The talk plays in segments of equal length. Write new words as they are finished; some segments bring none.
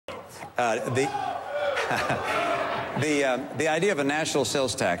The idea of a national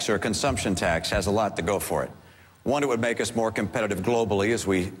sales tax or a consumption tax has a lot to go for it. One, it would make us more competitive globally as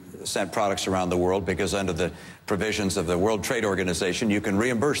we sent products around the world, because under the provisions of the World Trade Organization, you can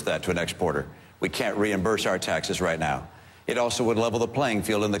reimburse that to an exporter. We can't reimburse our taxes right now. It also would level the playing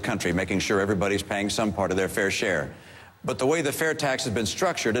field in the country, making sure everybody's paying some part of their fair share. But the way the fair tax has been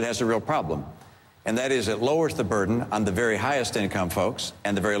structured, it has a real problem. And that is, it lowers the burden on the very highest income folks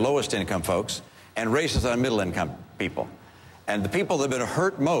and the very lowest income folks, and raises on middle income people. And the people that have been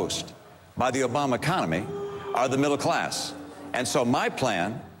hurt most by the Obama economy are the middle class. And so my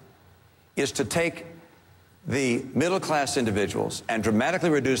plan is to take the middle class individuals and dramatically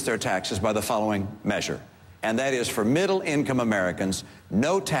reduce their taxes by the following measure. And that is, for middle income Americans,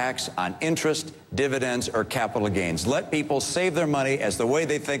 no tax on interest, dividends, or capital gains. Let people save their money as the way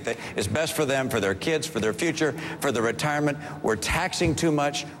they think that is best for them, for their kids, for their future, for their retirement. We're taxing too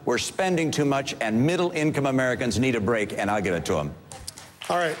much, we're spending too much, and middle income Americans need a break, and I'll give it to them.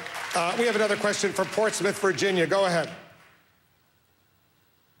 All right. We have another question from Portsmouth, Virginia. Go ahead.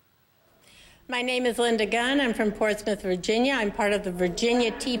 My name is Linda Gunn. I'm from Portsmouth, Virginia. I'm part of the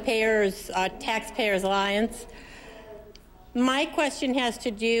Virginia Taxpayers Alliance. My question has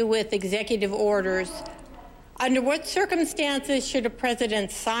to do with executive orders. Under what circumstances should a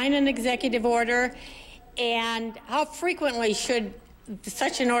president sign an executive order, and how frequently should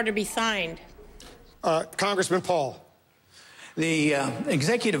such an order be signed? Congressman Paul. The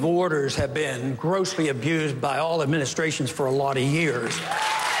executive orders have been grossly abused by all administrations for a lot of years.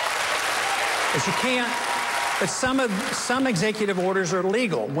 But you can't, but some executive orders are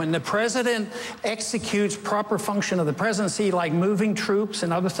legal. When the president executes proper function of the presidency, like moving troops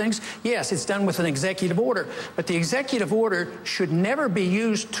and other things, yes, it's done with an executive order. But the executive order should never be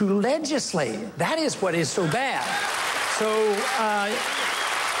used to legislate. That is what is so bad. So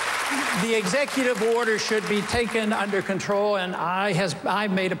the executive order should be taken under control, and I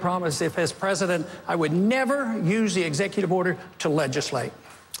made a promise, if as president, I would never use the executive order to legislate.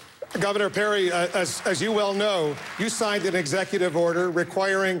 Governor Perry, as you well know, you signed an executive order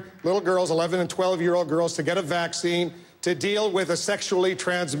requiring little girls, 11 and 12-year-old girls, to get a vaccine to deal with a sexually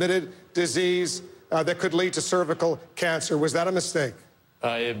transmitted disease that could lead to cervical cancer. Was that a mistake?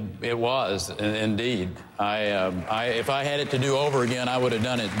 It was, indeed. If I had it to do over again, I would have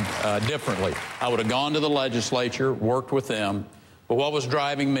done it differently. I would have gone to the legislature, worked with them. But what was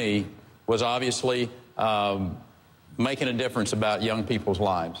driving me was obviously making a difference about young people's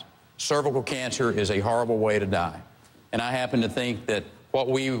lives. Cervical cancer is a horrible way to die. And I happen to think that what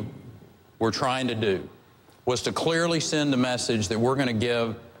we were trying to do was to clearly send a message that we're going to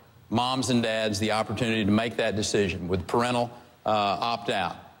give moms and dads the opportunity to make that decision with parental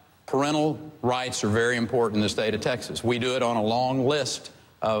opt-out. Parental rights are very important in the state of Texas. We do it on a long list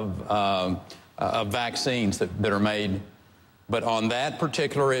of vaccines that are made. But on that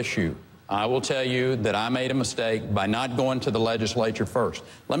particular issue, I will tell you that I made a mistake by not going to the legislature first.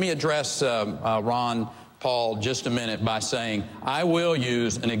 Let me address Ron Paul just a minute by saying I will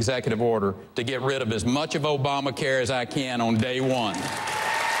use an executive order to get rid of as much of Obamacare as I can on day one.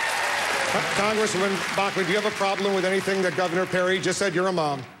 Congressman Bachmann, do you have a problem with anything that Governor Perry just said? You're a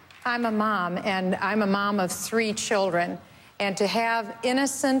mom. I'm a mom, and I'm a mom of 3 children. And to have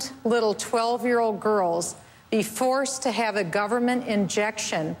innocent little 12-year-old girls be forced to have a government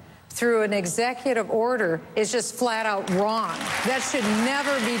injection through an executive order is just flat out wrong. That should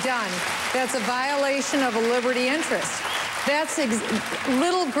never be done. That's a violation of a liberty interest. That's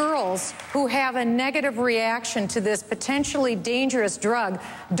little girls who have a negative reaction to this potentially dangerous drug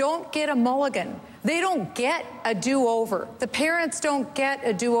don't get a mulligan. They don't get a do-over. The parents don't get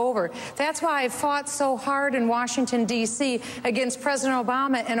a do-over. That's why I fought so hard in Washington, D.C. against President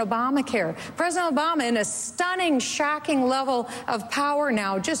Obama and Obamacare. President Obama, in a stunning, shocking level of power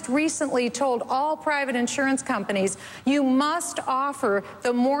now, just recently told all private insurance companies, you must offer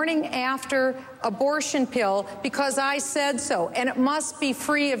the morning after abortion pill because I said so, and it must be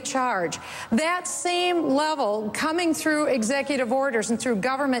free of charge. That same level coming through executive orders and through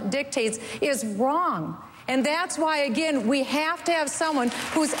government dictates is wrong. And that's why, again, we have to have someone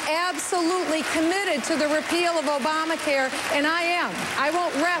who's absolutely committed to the repeal of Obamacare, and I am. I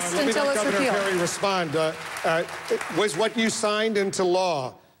won't rest until it's repealed. Governor Perry respond. Was what you signed into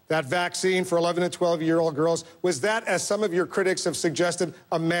law, that vaccine for 11 and 12-year-old girls, was that, as some of your critics have suggested,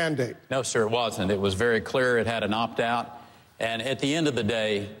 a mandate? No, sir, it wasn't. It was very clear it had an opt-out. And at the end of the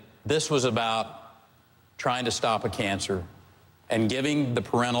day, this was about trying to stop a cancer and giving the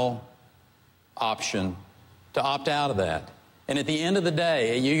parental option to opt out of that. And at the end of the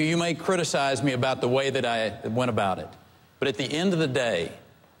day, you may criticize me about the way that I went about it, but at the end of the day,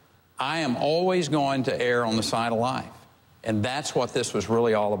 I am always going to err on the side of life. And that's what this was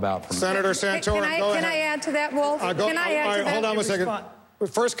really all about for me. Senator Santorum, go ahead. Can I add to that, Wolf? Hold on a second.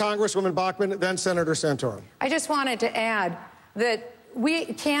 First Congresswoman Bachmann, then Senator Santorum. I just wanted to add that we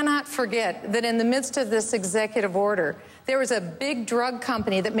cannot forget that in the midst of this executive order, there was a big drug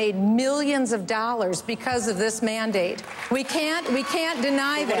company that made millions of dollars because of this mandate. We can't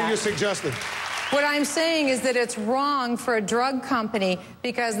deny that. What are you suggesting? What I'm saying is that it's wrong for a drug company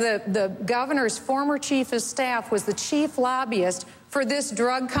because the governor's former chief of staff was the chief lobbyist for this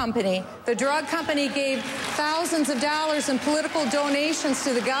drug company. The drug company gave thousands of dollars in political donations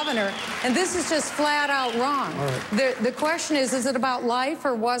to the governor, and this is just flat out wrong. Right. The question is it about life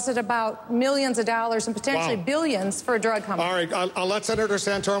or was it about millions of dollars and potentially billions for a drug company? All right, I'll let Senator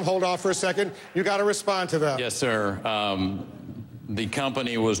Santorum hold off for a second. You got to respond to that. Yes, sir. The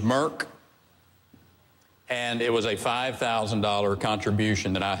company was Merck, and it was a $5,000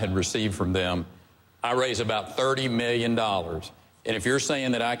 contribution that I had received from them. I raised about $30 million. And if you're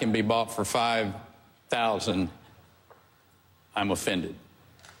saying that I can be bought for $5,000, I'm offended.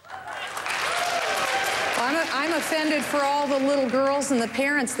 I'm offended for all the little girls and the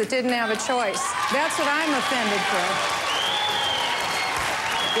parents that didn't have a choice. That's what I'm offended for.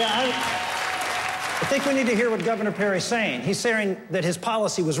 Yeah, I think we need to hear what Governor Perry's saying. He's saying that his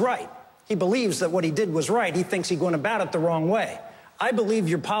policy was right. He believes that what he did was right. He thinks he went about it the wrong way. I believe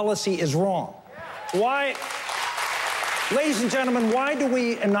your policy is wrong. Why? Ladies and gentlemen, why do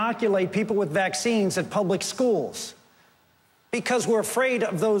we inoculate people with vaccines at public schools? Because we're afraid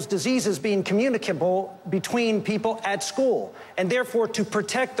of those diseases being communicable between people at school. And therefore, to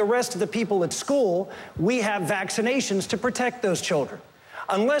protect the rest of the people at school, we have vaccinations to protect those children.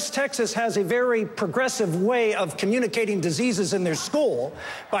 Unless Texas has a very progressive way of communicating diseases in their school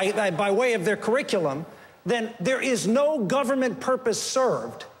by way of their curriculum, then there is no government purpose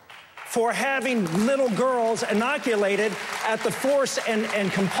served for having little girls inoculated at the force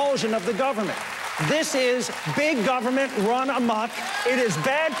and compulsion of the government. This is big government run amok. It is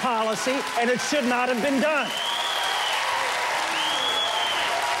bad policy, and it should not have been done.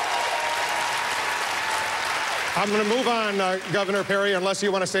 I'm going to move on, Governor Perry, unless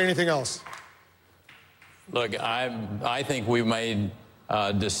you want to say anything else. Look, I think we've made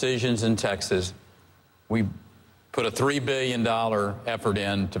decisions in Texas. We put a $3 billion effort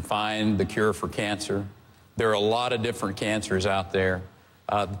in to find the cure for cancer. There are a lot of different cancers out there.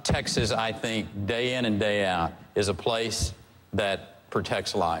 Texas, I think, day in and day out, is a place that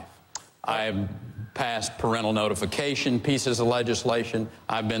protects life. I've passed parental notification pieces of legislation.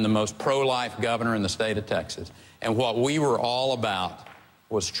 I've been the most pro-life governor in the state of Texas. And what we were all about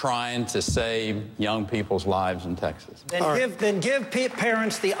was trying to save young people's lives in Texas. Then give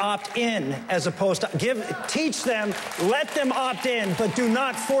parents the opt-in as opposed to teach them, let them opt in, but do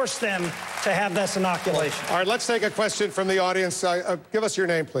not force them to have this inoculation. All right, let's take a question from the audience. Give us your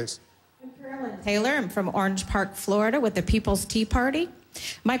name, please. I'm Carolyn Taylor. I'm from Orange Park, Florida, with the People's Tea Party.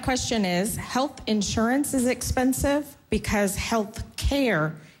 My question is, health insurance is expensive because health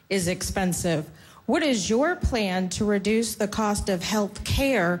care is expensive. What is your plan to reduce the cost of health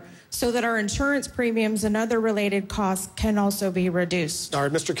care so that our insurance premiums and other related costs can also be reduced? All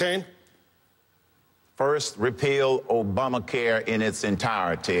right, Mr. Cain. First, repeal Obamacare in its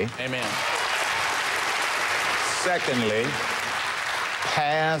entirety. Amen. Secondly,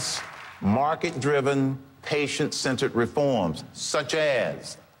 pass market-driven, patient-centered reforms, such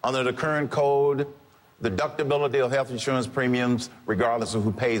as, under the current code, deductibility of health insurance premiums regardless of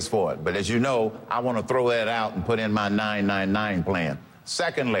who pays for it. But as you know, I want to throw that out and put in my 999 plan.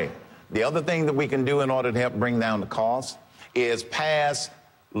 Secondly, the other thing that we can do in order to help bring down the cost is pass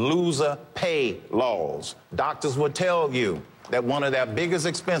loser pay laws. Doctors will tell you that one of their biggest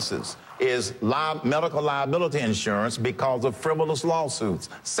expenses is medical liability insurance because of frivolous lawsuits.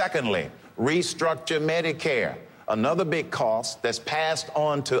 Secondly, restructure Medicare. Another big cost that's passed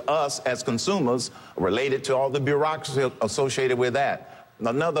on to us as consumers related to all the bureaucracy associated with that.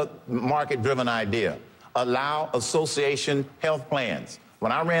 Another market-driven idea, allow association health plans.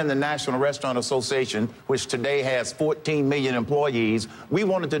 When I ran the National Restaurant Association, which today has 14 million employees, we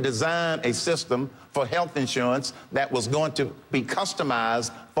wanted to design a system for health insurance that was going to be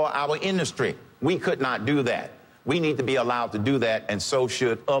customized for our industry. We could not do that. We need to be allowed to do that, and so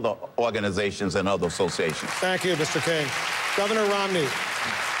should other organizations and other associations. Thank you, Mr. Cain. Governor Romney,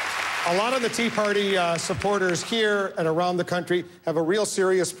 a lot of the Tea Party supporters here and around the country have a real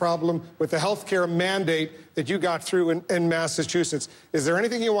serious problem with the health care mandate that you got through in Massachusetts. Is there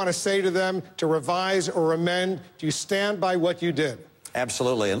anything you want to say to them to revise or amend? Do you stand by what you did?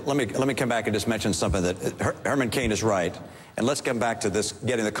 Absolutely. And let me come back and just mention something that Herman Cain is right. And let's come back to this,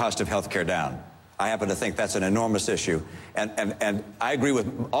 getting the cost of health care down. I happen to think that's an enormous issue. And I agree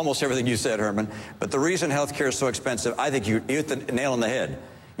with almost everything you said, Herman. But the reason health care is so expensive, I think you hit the nail on the head.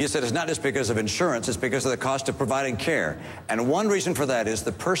 You said it's not just because of insurance, it's because of the cost of providing care. And one reason for that is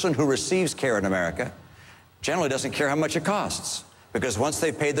the person who receives care in America generally doesn't care how much it costs, because once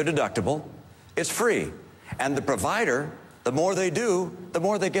they've paid their deductible, it's free. And the provider, the more they do, the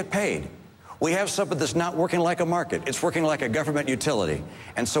more they get paid. We have something that's not working like a market. It's working like a government utility.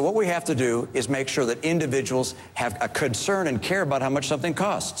 And so what we have to do is make sure that individuals have a concern and care about how much something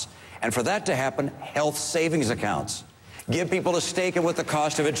costs. And for that to happen, health savings accounts. Give people a stake in what the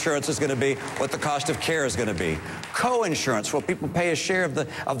cost of insurance is going to be, what the cost of care is going to be. Co-insurance, where people pay a share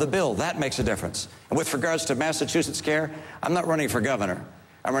of the bill, that makes a difference. And with regards to Massachusetts care, I'm not running for governor.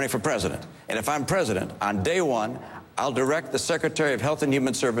 I'm running for president. And if I'm president, on day one, I'll direct the Secretary of Health and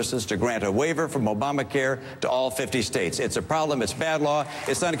Human Services to grant a waiver from Obamacare to all 50 states. It's a problem. It's bad law.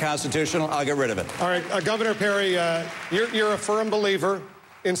 It's unconstitutional. I'll get rid of it. All right, Governor Perry, you're a firm believer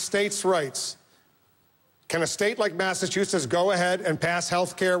in states' rights. Can a state like Massachusetts go ahead and pass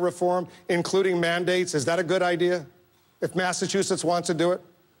health care reform, including mandates? Is that a good idea, if Massachusetts wants to do it?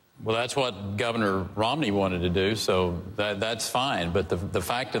 Well, that's what Governor Romney wanted to do, so that's fine. But the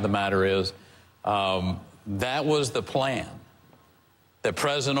fact of the matter is, that was the plan that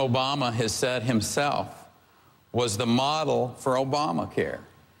President Obama has said himself was the model for Obamacare.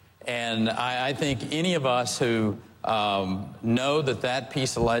 And I think any of us who know that that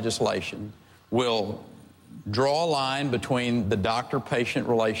piece of legislation will draw a line between the doctor-patient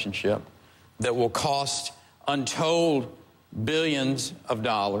relationship that will cost untold billions of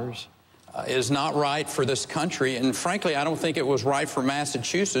dollars is not right for this country. And frankly, I don't think it was right for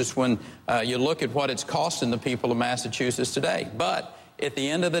Massachusetts when you look at what it's costing the people of Massachusetts today. But at the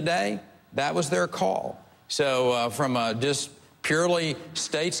end of the day, that was their call. So from just purely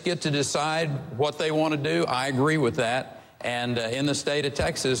states get to decide what they want to do, I agree with that. And in the state of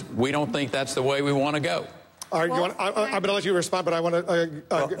Texas, we don't think that's the way we want to go. All right, I'm going to let you respond, but I want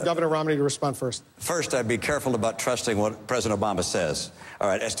Governor Romney to respond first. First, I'd be careful about trusting what President Obama says, all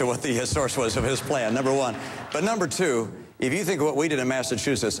right, as to what the source was of his plan, number one. But number two, if you think what we did in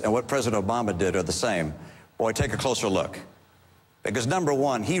Massachusetts and what President Obama did are the same, boy, take a closer look. Because number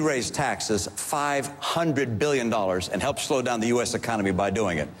one, he raised taxes $500 billion and helped slow down the U.S. economy by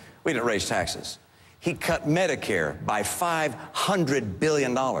doing it. We didn't raise taxes. He cut Medicare by $500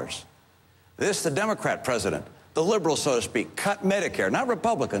 billion. This, the Democrat president, the liberal, so to speak, cut Medicare, not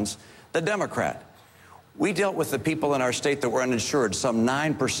Republicans, the Democrat. We dealt with the people in our state that were uninsured, some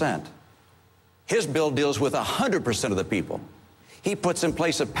 9%. His bill deals with 100% of the people. He puts in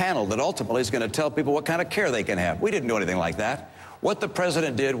place a panel that ultimately is going to tell people what kind of care they can have. We didn't do anything like that. What the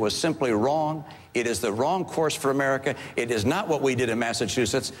president did was simply wrong. It is the wrong course for America. It is not what we did in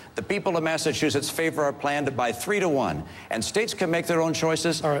Massachusetts. The people of Massachusetts favor our plan by 3-1. And states can make their own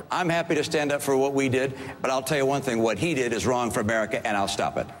choices. All right. I'm happy to stand up for what we did. But I'll tell you one thing. What he did is wrong for America, and I'll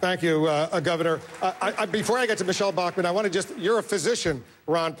stop it. Thank you, Governor. Before I get to Michele Bachmann, I want to you're a physician,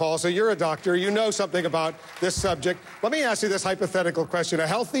 Ron Paul, so you're a doctor. You know something about this subject. Let me ask you this hypothetical question. A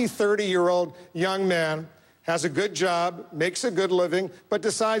healthy 30-year-old young man has a good job, makes a good living, but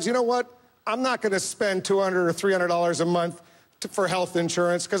decides, you know what? I'm not going to spend $200 or $300 a month for health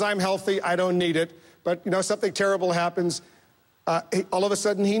insurance because I'm healthy. I don't need it. But, you know, something terrible happens. All of a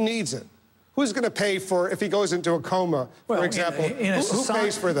sudden, he needs it. Who's going to pay for if he goes into a coma, for example? Who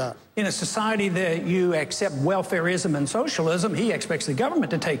pays for that? In a society that you accept welfareism and socialism, he expects the government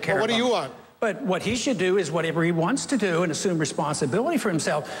to take care of him. What do you want? But what he should do is whatever he wants to do and assume responsibility for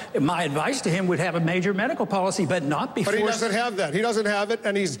himself. My advice to him would have a major medical policy, but not before. But he doesn't have that. He doesn't have it,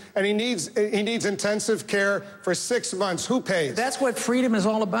 and he needs intensive care for 6 months. Who pays? That's what freedom is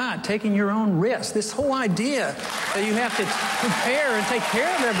all about, taking your own risk. This whole idea that you have to prepare and take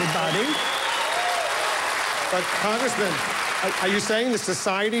care of everybody. But, Congressman, are you saying the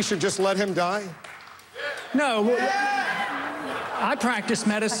society should just let him die? No. I practiced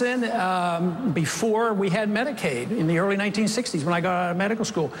medicine before we had Medicaid in the early 1960s when I got out of medical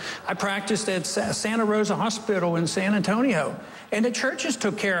school. I practiced at Santa Rosa Hospital in San Antonio, and the churches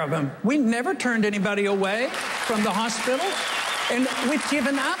took care of him. We never turned anybody away from the hospital, and we've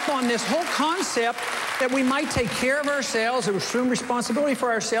given up on this whole concept that we might take care of ourselves, assume responsibility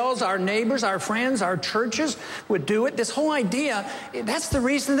for ourselves, our neighbors, our friends, our churches would do it. This whole idea, that's the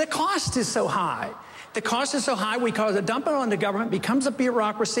reason the cost is so high. The cost is so high, we cause a dump it on the government, becomes a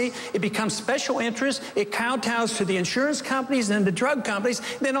bureaucracy, it becomes special interest, it kowtows to the insurance companies and the drug companies.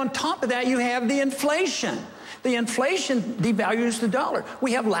 Then on top of that, you have the inflation. The inflation devalues the dollar.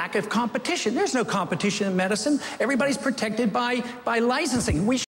 We have lack of competition. There's no competition in medicine. Everybody's protected by licensing.